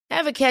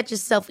Ever catch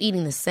yourself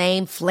eating the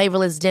same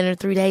flavorless dinner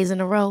 3 days in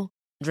a row?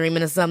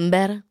 Dreaming of something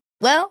better?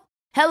 Well,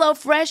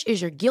 HelloFresh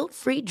is your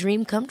guilt-free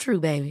dream come true,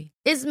 baby.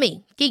 It's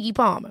me, Keke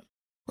Palmer.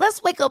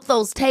 Let's wake up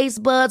those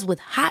taste buds with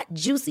hot,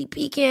 juicy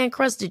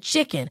pecan-crusted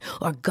chicken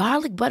or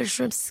garlic butter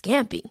shrimp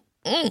scampi.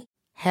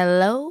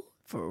 Hello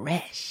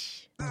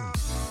Fresh.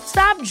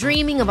 Stop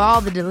dreaming of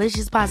all the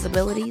delicious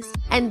possibilities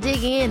and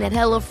dig in at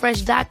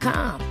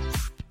HelloFresh.com.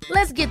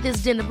 Let's get this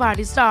dinner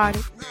party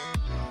started.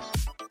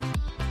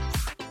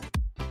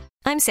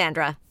 I'm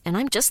Sandra, and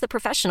I'm just the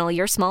professional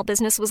your small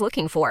business was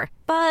looking for.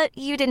 But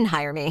you didn't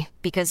hire me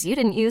because you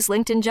didn't use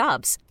LinkedIn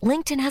Jobs.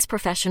 LinkedIn has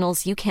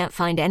professionals you can't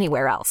find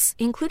anywhere else,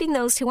 including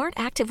those who aren't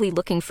actively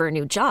looking for a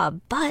new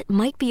job, but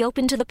might be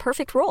open to the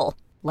perfect role,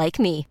 like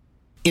me.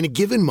 In a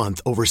given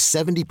month, over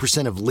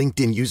 70% of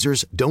LinkedIn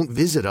users don't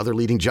visit other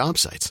leading job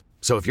sites.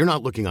 So if you're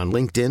not looking on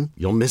LinkedIn,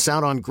 you'll miss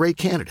out on great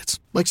candidates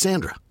like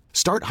Sandra.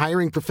 Start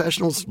hiring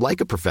professionals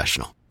like a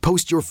professional.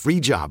 Post your free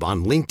job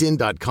on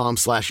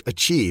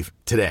linkedin.com/achieve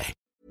today.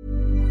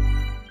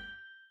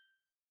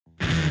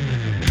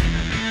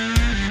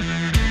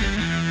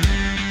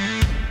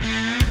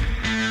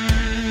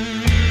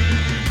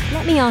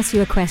 Let me ask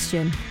you a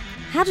question.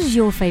 How does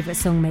your favourite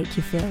song make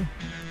you feel?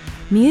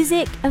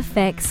 Music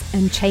affects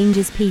and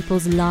changes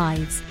people's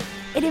lives.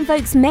 It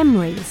invokes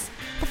memories.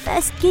 The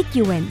first gig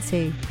you went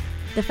to,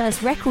 the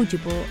first record you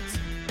bought,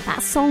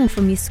 that song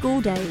from your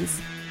school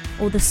days,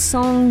 or the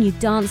song you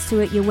danced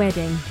to at your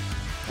wedding,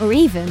 or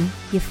even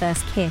your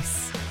first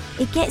kiss.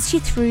 It gets you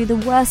through the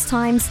worst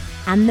times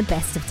and the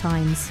best of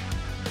times.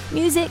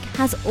 Music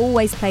has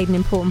always played an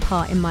important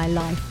part in my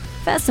life.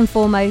 First and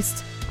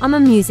foremost, I'm a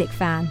music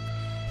fan.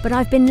 But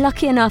I've been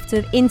lucky enough to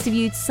have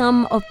interviewed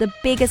some of the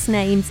biggest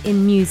names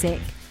in music,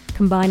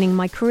 combining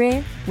my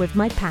career with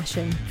my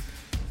passion.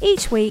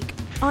 Each week,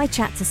 I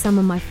chat to some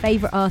of my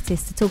favourite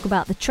artists to talk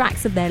about the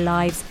tracks of their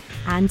lives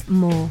and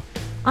more.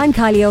 I'm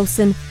Kylie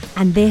Olsen,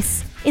 and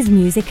this is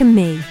Music and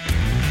Me.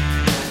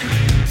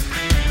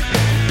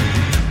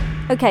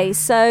 Okay,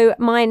 so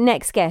my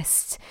next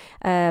guest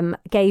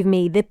gave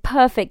me the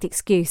perfect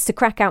excuse to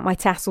crack out my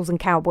tassels and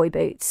cowboy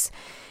boots.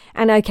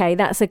 And okay,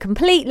 that's a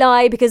complete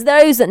lie, because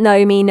those that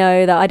know me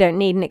know that I don't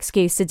need an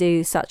excuse to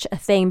do such a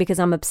thing because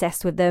I'm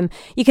obsessed with them.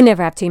 You can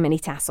never have too many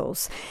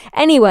tassels.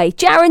 Anyway,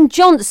 Jaron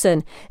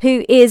Johnson,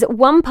 who is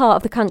one part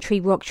of the country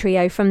rock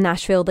trio from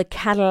Nashville, the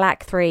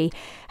Cadillac Three,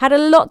 had a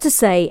lot to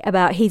say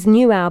about his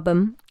new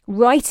album,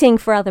 writing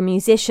for other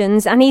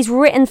musicians, and he's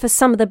written for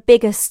some of the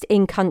biggest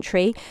in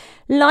country,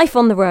 life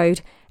on the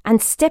road,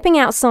 and stepping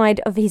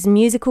outside of his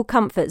musical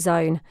comfort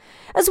zone,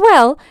 as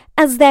well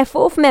as their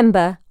fourth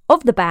member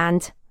of the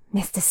band,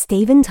 Mr.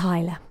 Steven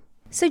Tyler.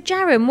 So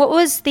Jaron, what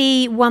was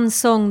the one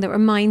song that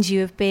reminds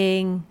you of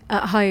being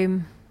at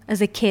home as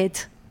a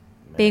kid,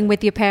 being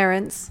with your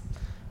parents?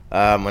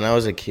 When I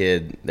was a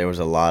kid, there was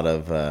a lot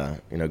of,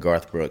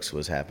 Garth Brooks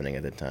was happening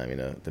at the time,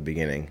 at the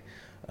beginning,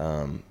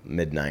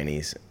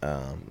 mid-90s.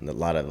 A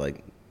lot of, I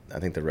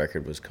think the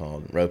record was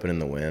called Ropin' in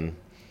the Wind.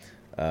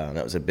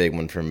 That was a big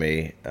one for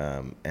me.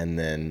 And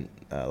then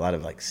a lot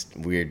of,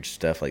 weird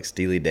stuff like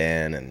Steely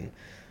Dan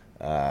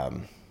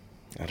and...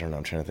 I don't know,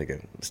 I'm trying to think of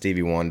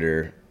Stevie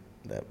Wonder,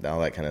 all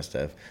that kind of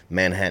stuff.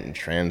 Manhattan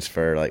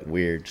Transfer,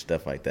 weird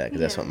stuff like that,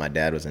 because that's what my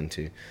dad was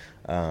into.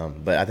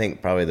 But I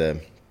think probably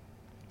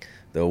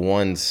the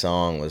one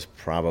song was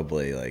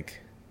probably, I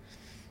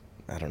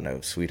don't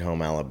know, Sweet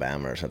Home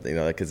Alabama or something,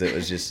 because it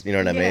was just, you know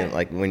what I mean?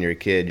 Like, when you're a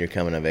kid, you're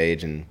coming of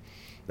age, and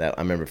that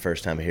I remember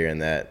first time hearing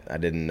that, I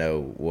didn't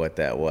know what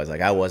that was.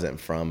 I wasn't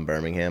from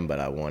Birmingham, but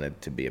I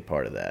wanted to be a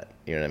part of that.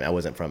 You know what I mean? I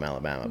wasn't from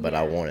Alabama, but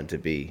I wanted to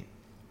be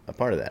a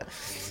part of that.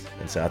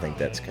 And so I think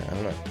that's kind of,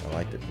 I don't know, I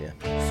liked it, yeah.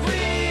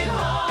 Sweet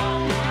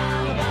home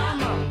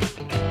Alabama,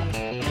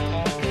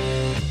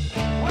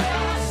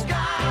 where the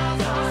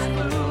skies are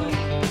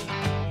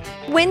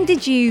blue. When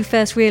did you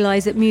first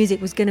realise that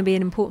music was going to be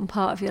an important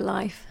part of your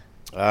life?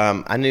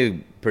 I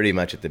knew pretty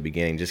much at the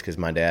beginning, just because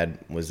my dad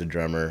was a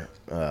drummer.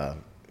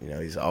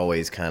 He's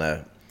always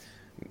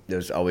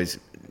there's always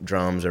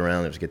drums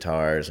around, there's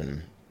guitars,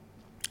 and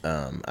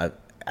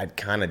I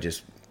kind of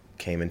just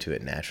came into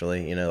it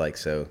naturally,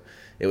 so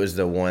it was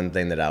the one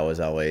thing that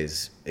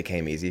it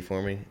came easy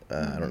for me.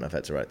 I don't know if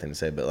that's the right thing to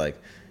say, but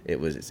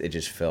it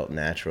just felt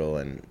natural,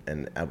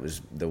 and I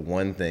was the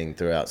one thing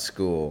throughout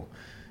school,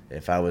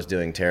 if I was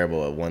doing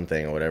terrible at one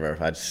thing or whatever,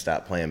 if I just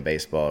stopped playing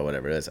baseball or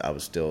whatever it is, I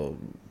was still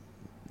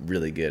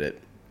really good at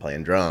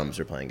playing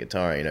drums or playing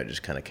guitar, it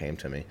just kind of came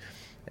to me,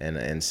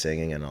 and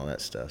singing and all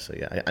that stuff. So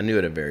yeah, I knew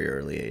at a very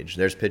early age.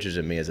 There's pictures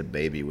of me as a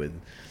baby with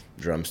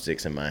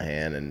drumsticks in my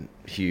hand and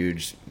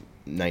huge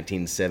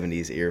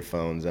 1970s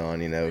earphones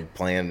on,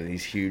 playing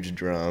these huge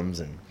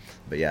drums.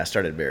 But yeah, I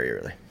started very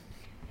early.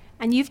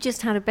 And you've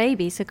just had a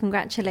baby, so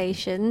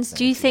congratulations.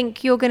 Do you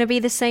think you're going to be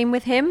the same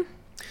with him?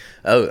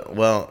 Oh,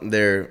 well,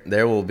 there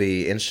will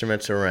be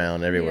instruments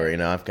around everywhere.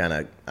 I've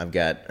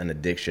got an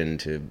addiction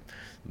to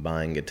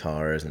buying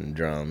guitars and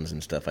drums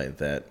and stuff like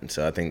that. And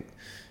so I think,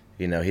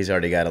 he's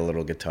already got a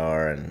little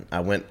guitar, and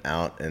I went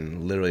out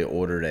and literally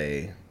ordered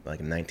a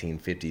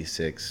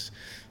 1956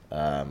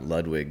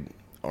 Ludwig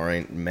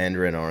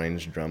Mandarin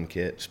orange drum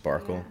kit,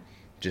 Sparkle,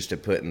 just to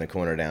put in the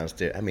corner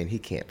downstairs. I mean, he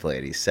can't play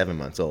it. He's 7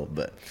 months old,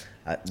 but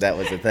that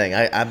was the thing.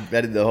 I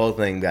did the whole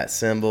thing, got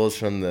cymbals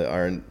from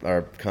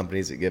our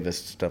companies that give us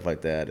stuff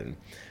like that, and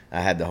I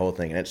had the whole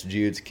thing. And it's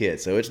Jude's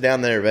kit, so it's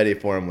down there ready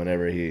for him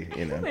whenever he,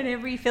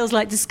 Whenever he feels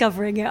like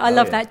discovering it. I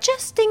love that.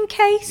 Just in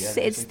case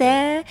it's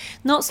there.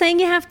 Not saying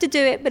you have to do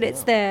it, but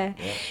it's there.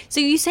 Yeah. So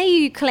you say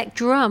you collect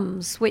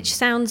drums, which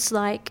sounds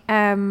like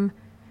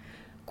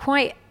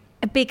quite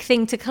a big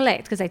thing to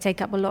collect because they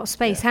take up a lot of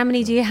space. How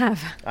many do you have?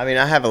 I mean,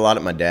 I have a lot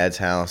at my dad's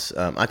house.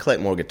 I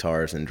collect more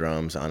guitars than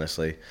drums,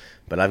 honestly.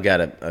 But I've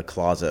got a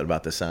closet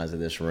about the size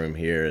of this room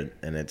here,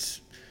 and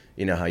it's,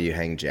 you know how you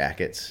hang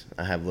jackets?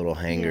 I have little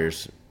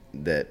hangers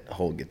that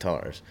hold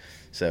guitars.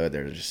 So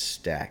there's just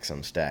stacks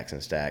on stacks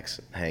and stacks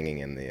hanging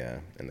in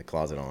the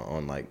closet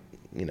on like,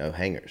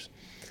 hangers.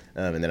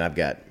 And then I've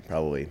got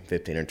probably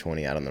 15 or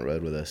 20 out on the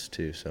road with us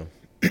too, so.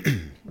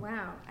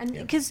 Wow. And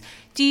because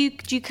do you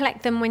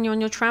collect them when you're on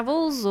your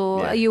travels,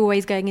 or are you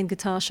always going in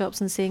guitar shops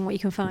and seeing what you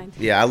can find?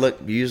 Yeah, I look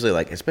usually,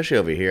 like, especially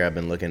over here, I've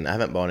been looking. I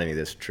haven't bought any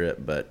this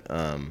trip, but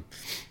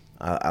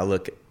I'll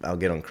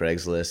get on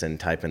Craigslist and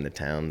type in the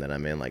town that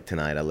I'm in. Like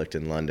tonight, I looked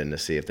in London to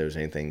see if there was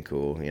anything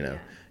cool,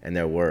 and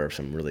there were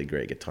some really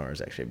great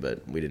guitars actually,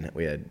 but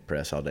we had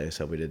press all day,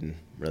 so we didn't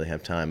really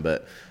have time.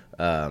 But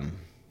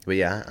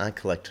yeah, I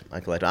collect. I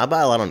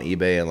buy a lot on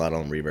eBay and a lot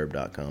on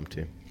Reverb.com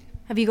too.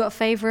 Have you got a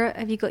favorite?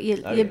 Have you got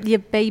your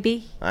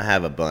baby? I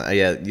have a bunch.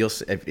 Yeah, you'll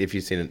see, if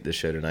you've seen the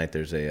show tonight,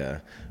 there's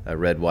a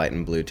red, white,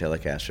 and blue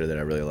Telecaster that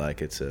I really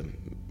like. It's a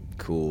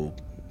cool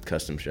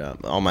custom shop.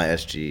 All my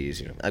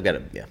SGs,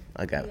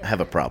 I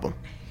have a problem.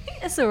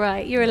 That's all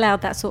right. You're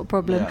allowed that sort of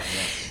problem. Yeah.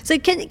 So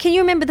can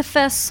you remember the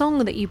first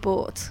song that you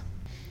bought?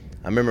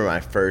 I remember my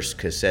first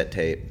cassette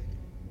tape.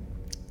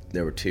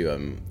 There were two of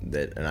them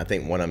and I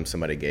think one of them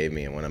somebody gave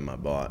me and one of them I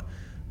bought.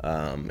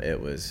 It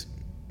was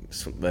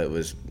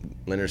Lynyrd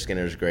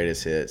Skynyrd's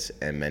Greatest Hits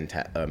and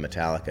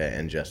Metallica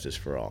and Justice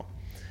for All.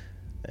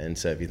 And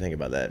so if you think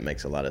about that, it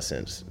makes a lot of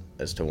sense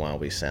as to why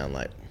we sound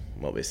like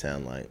what we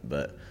sound like.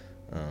 But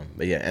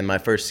yeah, and my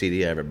first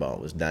CD I ever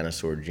bought was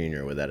Dinosaur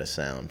Jr. Without a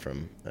Sound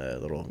from a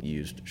little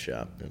used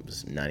shop. It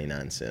was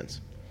 99 cents.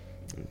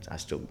 And I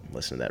still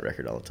listen to that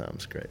record all the time.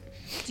 It's great.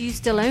 Do you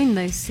still own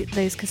those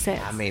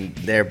cassettes? I mean,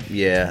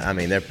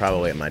 they're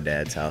probably at my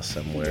dad's house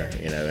somewhere,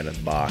 in a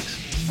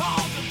box. All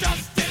the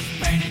dust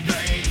is painted gray.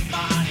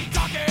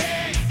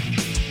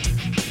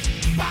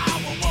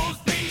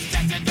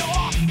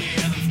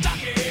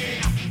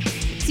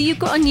 So you've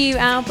got a new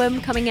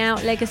album coming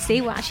out,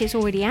 Legacy. Well, actually, it's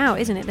already out,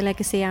 isn't it? The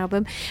Legacy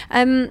album.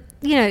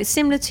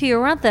 Similar to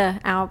your other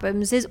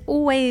albums, there's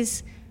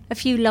always a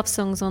few love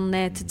songs on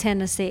there to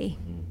Tennessee.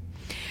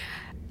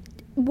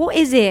 What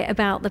is it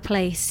about the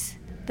place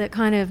that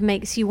kind of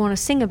makes you want to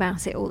sing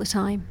about it all the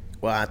time?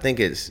 Well, I think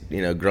it's,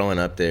 growing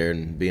up there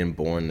and being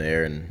born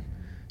there and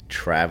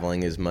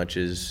traveling as much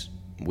as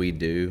we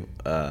do.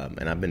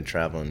 And I've been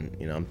traveling,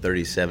 I'm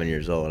 37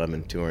 years old. I've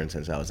been touring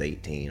since I was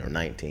 18 or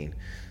 19.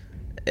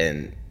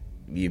 And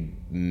you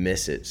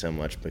miss it so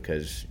much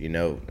because,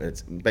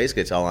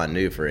 it's all I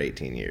knew for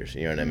 18 years.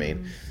 You know what I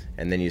mean?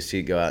 And then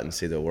you go out and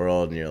see the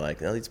world and you're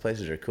like, oh, these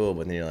places are cool.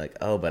 But then you're like,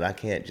 oh, but I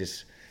can't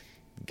just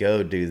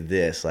go do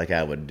this like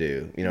I would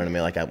do. You know what I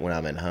mean? Like when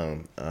I'm at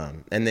home.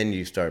 And then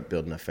you start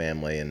building a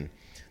family, and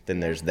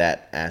then there's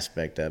that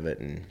aspect of it.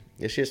 And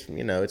it's just,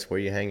 it's where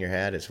you hang your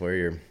hat. It's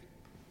where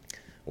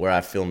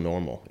I feel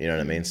normal. You know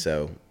what I mean?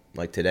 So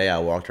like today I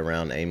walked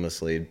around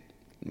aimlessly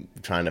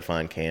trying to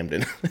find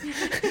Camden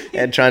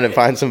and trying to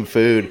find some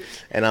food.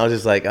 And I was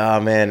just like, oh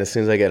man, as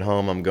soon as I get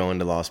home, I'm going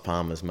to Las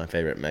Palmas, my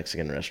favorite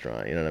Mexican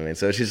restaurant. You know what I mean?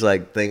 So it's just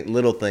like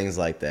little things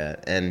like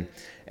that. And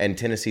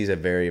Tennessee's a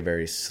very,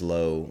 very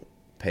slow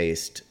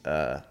paced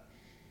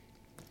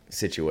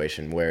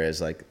situation, whereas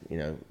like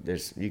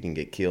you can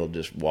get killed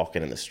just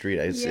walking in the street.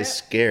 It's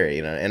scary,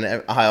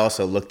 and I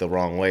also look the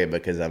wrong way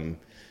because I'm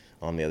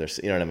on the other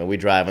side. You know what I mean? We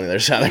drive on the other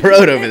side of the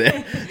road over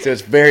there, so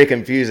it's very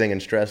confusing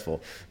and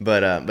stressful.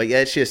 But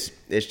yeah, it's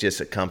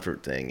just a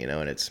comfort thing,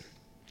 and it's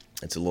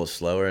a little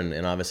slower,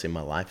 and obviously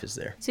my life is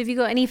there. So have you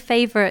got any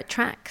favorite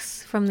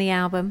tracks from the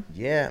album?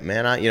 Yeah,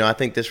 man, I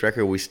think this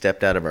record we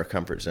stepped out of our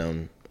comfort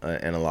zone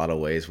in a lot of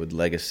ways with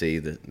Legacy,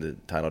 the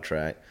title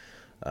track.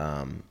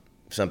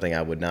 Something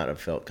I would not have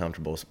felt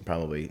comfortable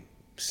probably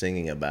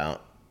singing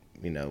about,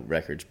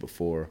 records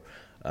before.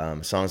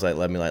 Songs like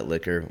Love Me Like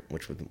Liquor,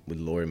 which with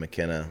Lori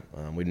McKenna,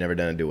 we'd never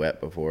done a duet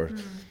before.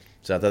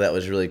 So I thought that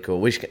was really cool.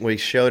 We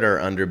showed our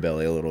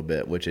underbelly a little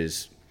bit, which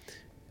is,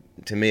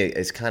 to me,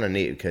 it's kind of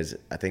neat because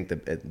I think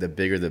the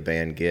bigger the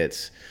band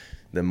gets,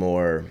 the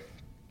more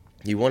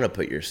you want to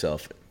put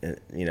yourself,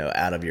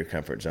 out of your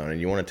comfort zone,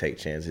 and you want to take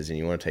chances, and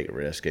you want to take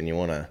risks, and you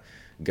want to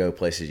go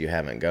places you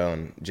haven't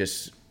gone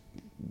just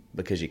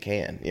because you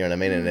can. You know what I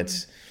mean? And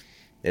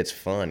it's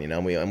fun,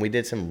 we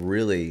did some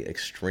really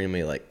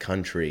extremely like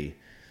country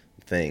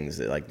things,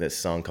 that like this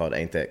song called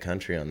Ain't That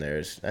Country on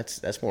there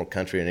that's more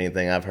country than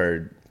anything I've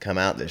heard come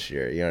out this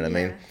year. You know what I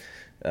mean?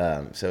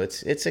 So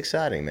it's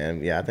exciting,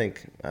 man. Yeah, I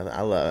think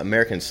I love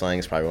American Slang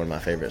is probably one of my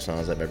favorite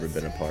songs I've ever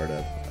been a part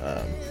of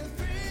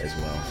as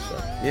well. So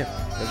yeah,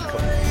 there's a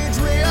couple.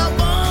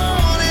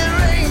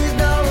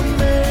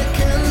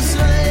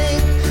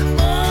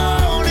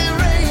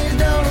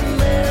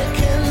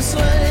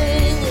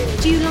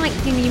 Do you like,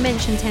 you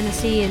mentioned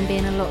Tennessee and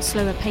being a lot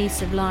slower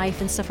pace of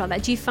life and stuff like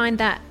that. Do you find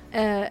that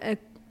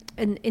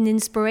an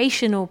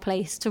inspirational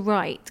place to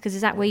write? Because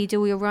is that where you do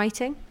all your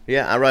writing?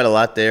 Yeah, I write a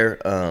lot there.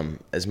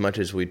 As much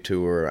as we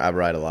tour, I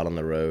write a lot on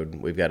the road.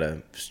 We've got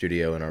a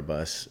studio in our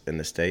bus in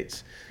the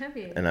States. Have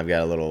you? And I've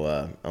got a little,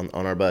 on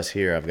our bus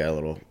here, I've got a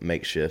little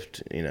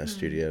makeshift,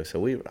 studio. So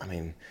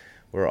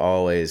we're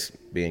always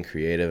being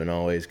creative and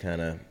always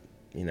kind of,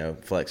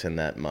 flexing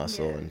that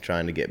muscle and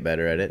trying to get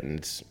better at it.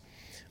 And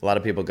a lot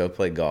of people go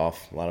play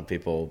golf. A lot of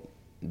people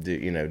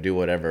do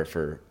whatever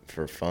for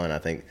fun. I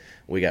think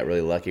we got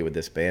really lucky with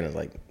this band. It's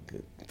like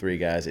 3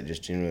 guys that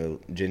just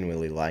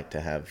genuinely like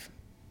to have,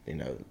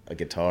 a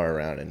guitar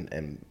around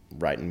and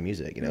writing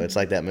music. It's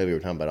like that movie we were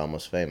talking about,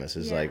 Almost Famous.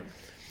 It's like,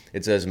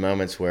 it's those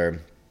moments where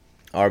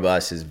our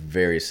bus is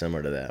very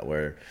similar to that,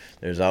 where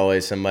there's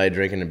always somebody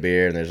drinking a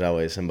beer and there's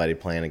always somebody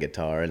playing a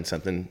guitar and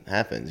something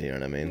happens, you know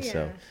what I mean? Yeah.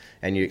 So,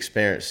 and you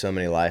experience so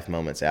many life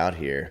moments out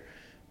here,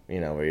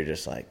 where you're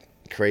just like,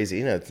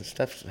 crazy,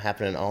 stuff's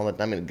happening all the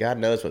time. I mean, God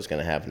knows what's going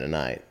to happen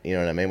tonight. You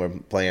know what I mean? We're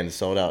playing a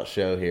sold-out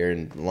show here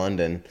in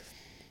London,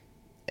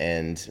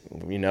 and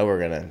we're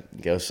going to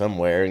go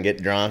somewhere and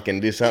get drunk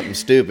and do something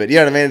stupid. You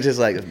know what I mean? It's just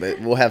like,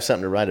 we'll have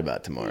something to write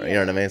about tomorrow. You know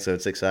what I mean? So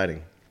it's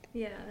exciting.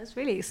 Yeah, that's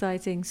really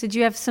exciting. So do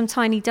you have some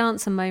tiny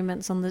dancer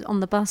moments on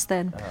the bus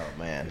then? Oh,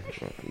 man.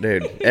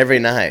 Dude, every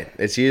night.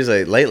 It's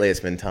usually, lately it's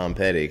been Tom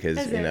Petty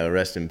because,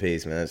 rest in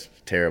peace, man. That's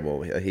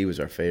terrible. He was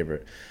our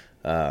favorite.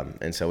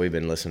 And so we've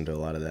been listening to a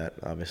lot of that,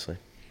 obviously.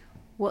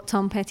 What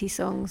Tom Petty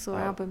songs or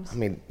albums? I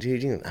mean,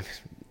 dude,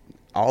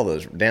 all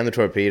those. Damn the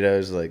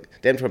Torpedoes.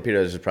 Damn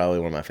Torpedoes is probably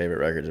one of my favorite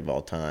records of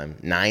all time.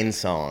 9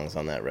 songs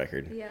on that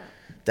record. Yeah.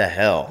 The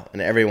hell.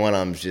 And every one of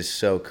them is just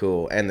so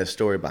cool. And the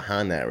story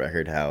behind that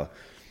record, how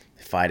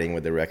fighting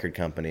with the record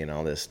company and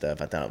all this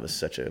stuff, I thought it was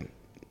such a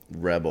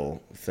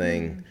rebel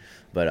thing.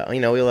 But, we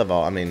love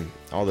all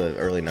the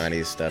early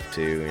 90s stuff,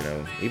 too,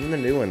 Even the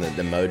new one, the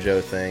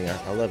Mojo thing,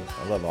 I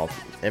love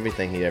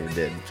everything he ever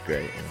did. It's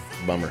great.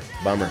 Bummer.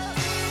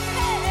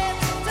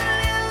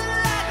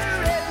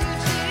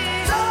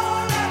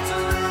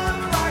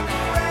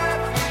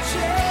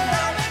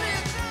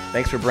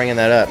 Thanks for bringing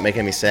that up,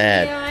 making me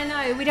sad. Yeah, I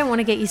know. We don't want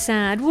to get you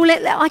sad. Well,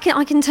 I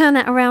can turn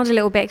that around a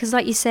little bit because,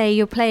 like you say,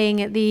 you're playing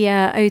at the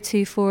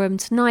O2 Forum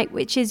tonight,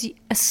 which is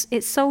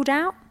it's sold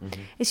out.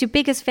 Mm-hmm. It's your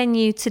biggest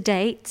venue to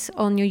date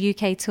on your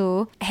UK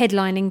tour,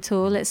 headlining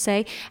tour, let's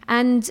say.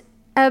 And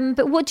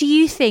but what do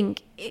you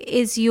think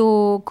is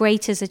your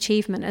greatest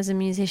achievement as a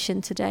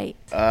musician to date?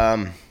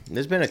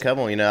 There's been a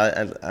couple.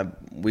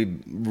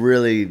 We've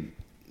really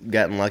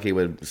gotten lucky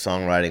with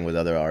songwriting with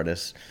other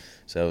artists.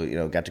 So,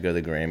 got to go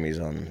to the Grammys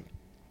on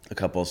a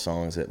couple of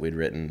songs that we'd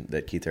written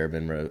that Keith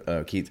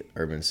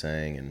Urban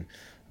sang and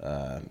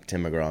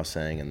Tim McGraw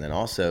sang, and then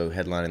also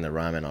headlining the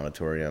Ryman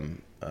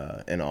Auditorium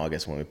in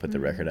August when we put the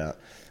record out.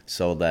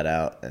 Sold that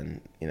out,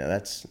 and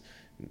that's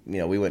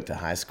we went to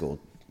high school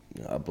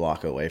a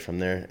block away from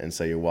there, and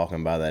so you're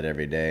walking by that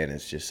every day, and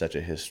it's just such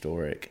a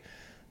historic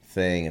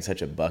thing and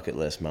such a bucket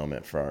list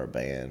moment for our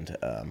band.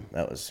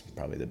 That was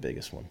probably the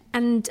biggest one.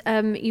 And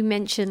you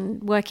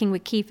mentioned working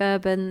with Keith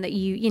Urban, that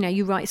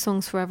you write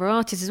songs for other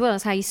artists as well.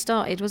 That's how you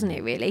started, wasn't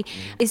it, really?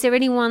 Is there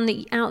anyone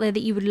out there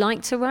that you would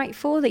like to write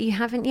for that you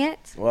haven't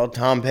yet? Well,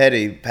 Tom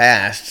Petty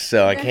passed,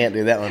 so I can't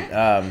do that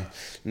one.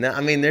 No,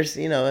 there's,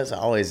 it's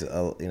always,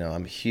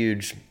 I'm a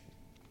huge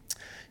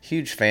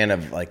fan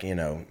of,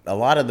 a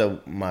lot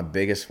of my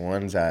biggest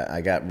ones I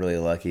got really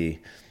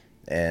lucky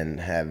and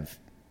have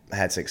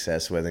had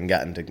success with and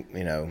gotten to,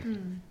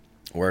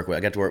 work with.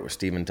 I got to work with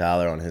Steven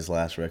Tyler on his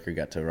last record,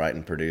 got to write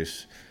and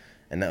produce,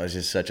 and that was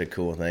just such a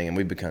cool thing. And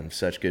we've become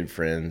such good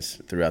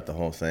friends throughout the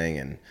whole thing.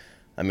 And,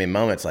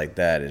 moments like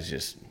that is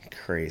just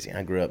crazy.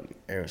 I grew up,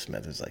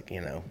 Aerosmith was like,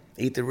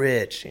 Eat the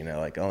Rich,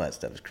 all that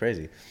stuff is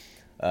crazy.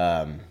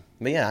 But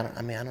yeah,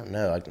 I don't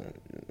know.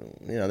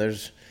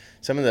 There's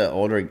some of the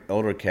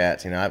older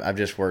cats, I've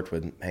just worked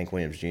with Hank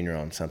Williams Jr.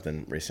 on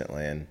something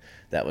recently, and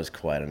that was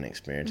quite an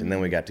experience. Mm-hmm. And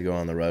then we got to go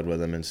on the road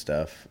with him and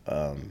stuff.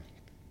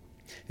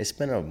 It's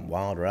been a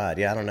wild ride.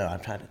 Yeah, I don't know.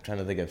 I'm trying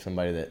to think of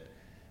somebody that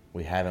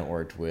we haven't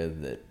worked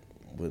with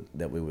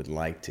that we would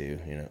like to.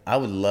 I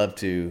would love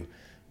to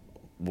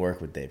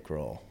work with Dave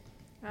Grohl.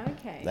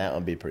 Okay. That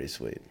would be pretty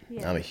sweet.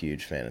 Yeah. I'm a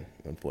huge fan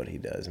of what he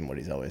does and what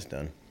he's always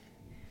done.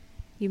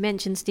 You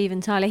mentioned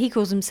Steven Tyler. He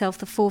calls himself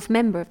the 4th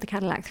member of the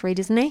Cadillac Three,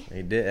 doesn't he?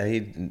 He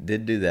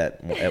did do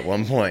that at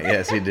one point.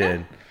 Yes, he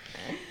did.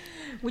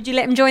 Would you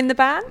let him join the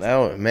band?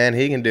 Oh man,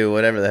 he can do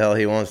whatever the hell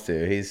he wants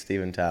to. He's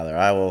Steven Tyler.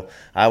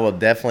 I will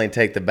definitely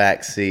take the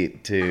back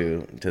seat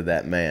to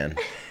that man.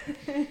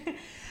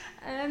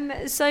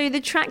 So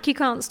the track you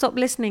can't stop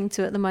listening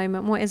to at the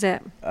moment, what is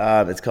it?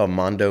 It's called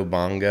Mondo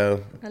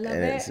Bongo. I love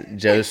and it. It's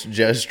Joe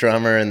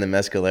Strummer and the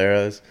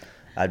Mescaleros.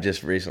 I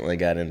just recently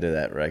got into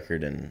that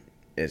record, and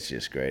it's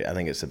just great. I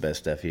think it's the best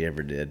stuff he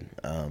ever did.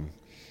 But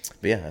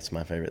yeah, that's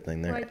my favorite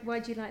thing there. Why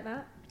do you like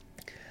that?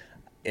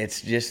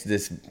 It's just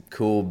this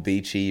cool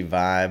beachy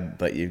vibe,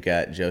 but you've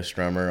got Joe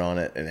Strummer on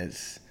it, and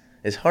it's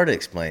hard to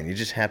explain. You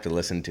just have to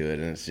listen to it,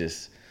 and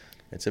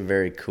it's a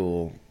very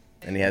cool.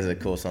 And he has a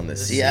cool song. The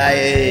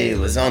CIA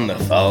was on the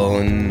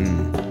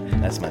phone.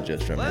 That's my Joe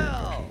Strummer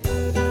impression.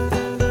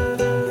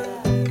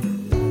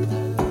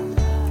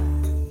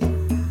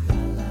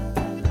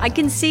 I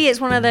can see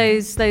it's one of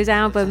those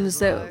albums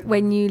that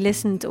when you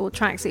listen to, or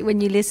tracks that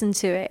when you listen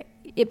to it,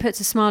 it puts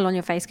a smile on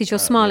your face because you're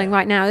smiling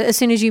right now. As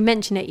soon as you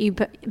mention it, you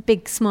put a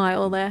big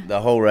smile there. The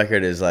whole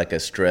record is like a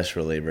stress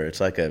reliever. It's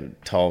like a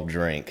tall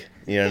drink.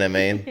 You know what I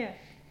mean? Yeah.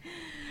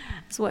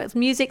 That's what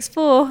music's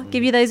for.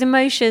 Give you those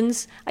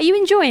emotions. Are you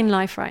enjoying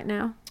life right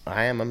now?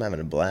 I am. I'm having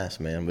a blast,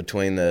 man.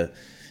 Between the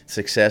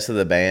success of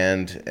the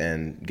band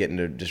and getting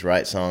to just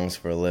write songs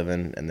for a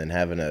living, and then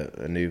having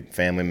a new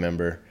family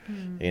member,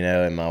 you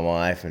know, and my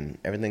wife, and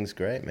everything's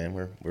great, man.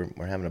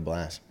 We're having a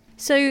blast.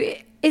 So,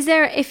 is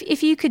there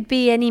if you could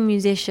be any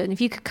musician,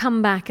 if you could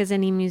come back as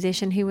any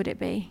musician, who would it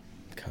be?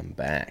 Come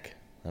back?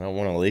 I don't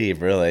want to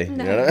leave, really.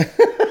 No. You know?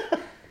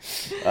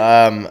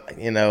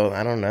 You know,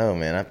 I don't know,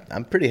 man.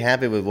 I'm pretty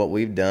happy with what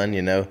we've done.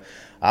 You know,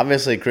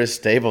 obviously Chris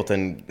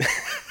Stapleton.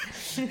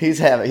 He's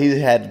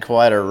had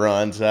quite a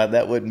run, so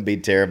that wouldn't be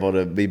terrible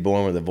to be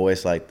born with a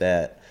voice like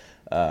that.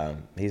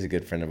 He's a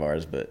good friend of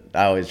ours, but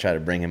I always try to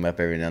bring him up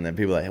every now and then.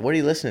 People are like, what are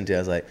you listening to? I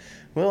was like,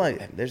 well,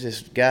 there's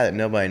this guy that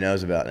nobody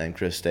knows about named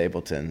Chris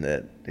Stapleton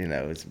that, you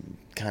know, is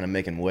kind of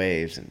making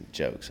waves and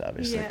jokes,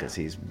 obviously, because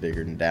he's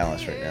bigger than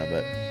Dallas right now.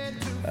 But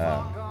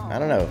I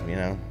don't know, you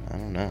know, I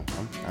don't know.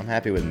 I'm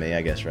happy with me,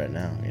 I guess, right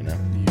now, you know.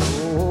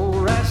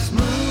 You're as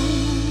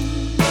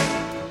smooth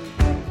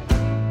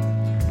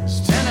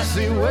as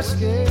Tennessee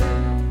whiskey.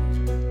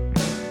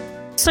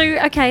 So,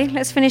 okay,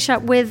 let's finish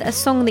up with a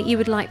song that you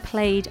would like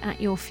played at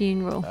your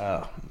funeral.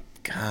 Oh,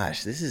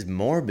 gosh, this is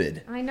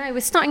morbid. I know,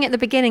 we're starting at the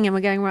beginning and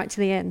we're going right to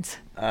the end.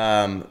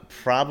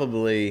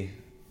 Probably,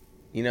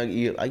 you know,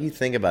 you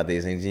think about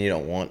these things and you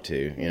don't want to,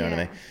 you know what I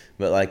mean?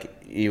 But like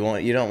you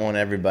don't want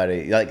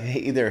everybody, like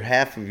either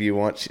half of you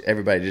want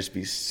everybody to just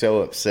be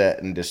so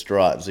upset and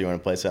distraught, so you want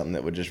to play something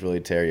that would just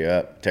really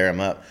tear them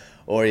up,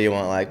 or you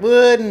want like,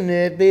 wouldn't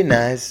it be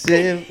nice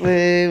if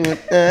we would,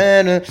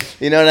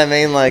 you know what I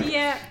mean? Like,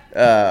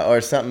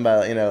 or something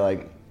about, you know,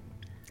 like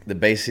the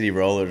Bay City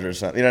Rollers or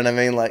something, you know what I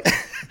mean? Like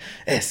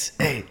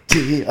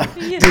SATRDAY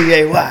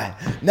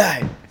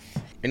night.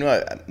 You know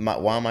what?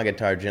 While My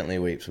Guitar Gently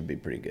Weeps would be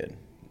pretty good.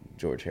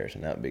 George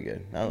Harrison, that would be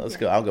good. Let's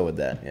go. I'll go with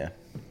that. Yeah.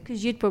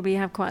 Because you'd probably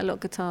have quite a lot of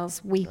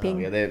guitars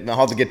weeping. Oh, yeah,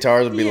 all the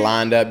guitars would be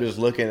lined up, just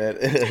looking at.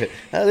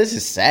 Oh, this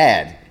is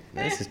sad.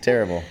 This is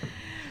terrible.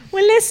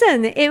 Well,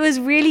 listen, it was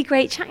really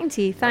great chatting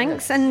to you.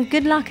 Thanks, and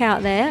good luck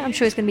out there. I'm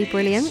sure it's going to be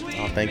brilliant.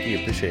 Oh, thank you.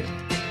 Appreciate it.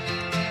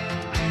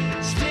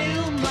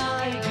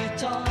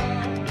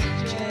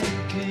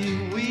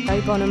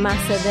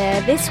 Bonamassa there,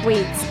 this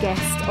week's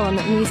guest on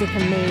Music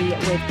and Me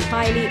with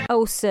Kylie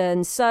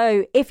Olsen.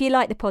 So if you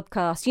like the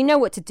podcast, you know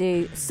what to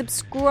do.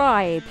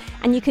 Subscribe,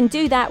 and you can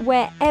do that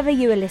wherever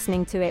you are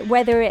listening to it,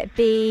 whether it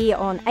be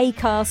on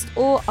Acast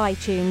or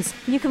iTunes.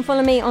 You can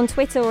follow me on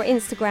Twitter or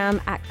Instagram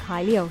at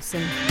Kylie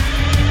Olsen.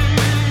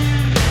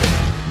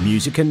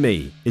 Music and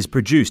Me is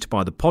produced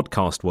by The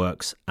Podcast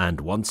Works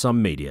and One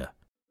Some Media.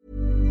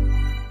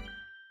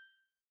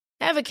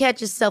 Ever catch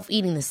yourself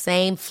eating the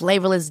same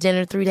flavorless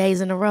dinner 3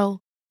 days in a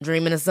row?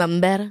 Dreaming of something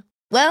better?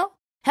 Well,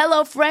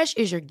 HelloFresh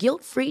is your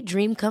guilt-free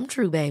dream come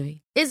true,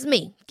 baby. It's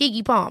me,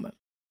 Keke Palmer.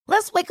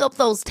 Let's wake up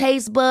those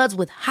taste buds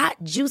with hot,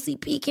 juicy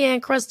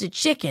pecan-crusted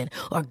chicken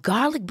or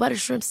garlic butter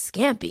shrimp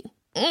scampi.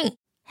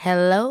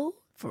 Hello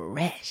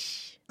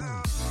Fresh.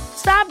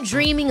 Stop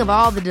dreaming of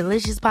all the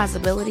delicious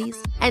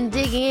possibilities and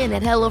dig in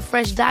at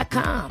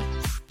HelloFresh.com.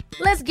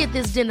 Let's get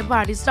this dinner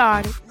party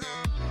started.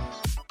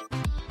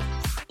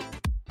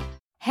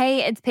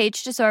 Hey, it's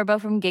Paige DeSorbo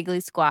from Giggly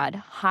Squad.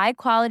 High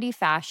quality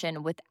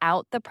fashion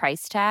without the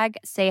price tag.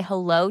 Say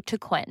hello to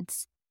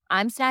Quince.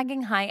 I'm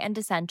snagging high-end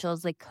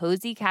essentials like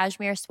cozy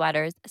cashmere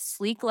sweaters,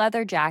 sleek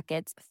leather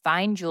jackets,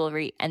 fine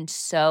jewelry, and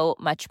so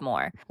much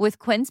more. With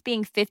Quince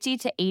being 50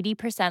 to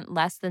 80%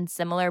 less than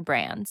similar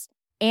brands.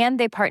 And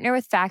they partner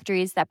with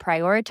factories that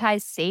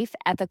prioritize safe,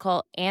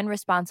 ethical, and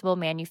responsible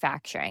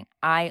manufacturing.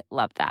 I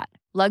love that.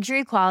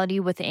 Luxury quality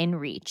within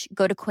reach.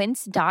 Go to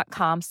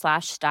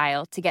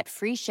quince.com/style to get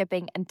free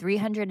shipping and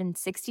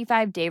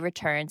 365-day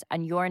returns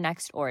on your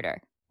next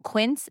order.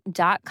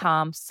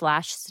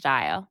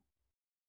 Quince.com/style.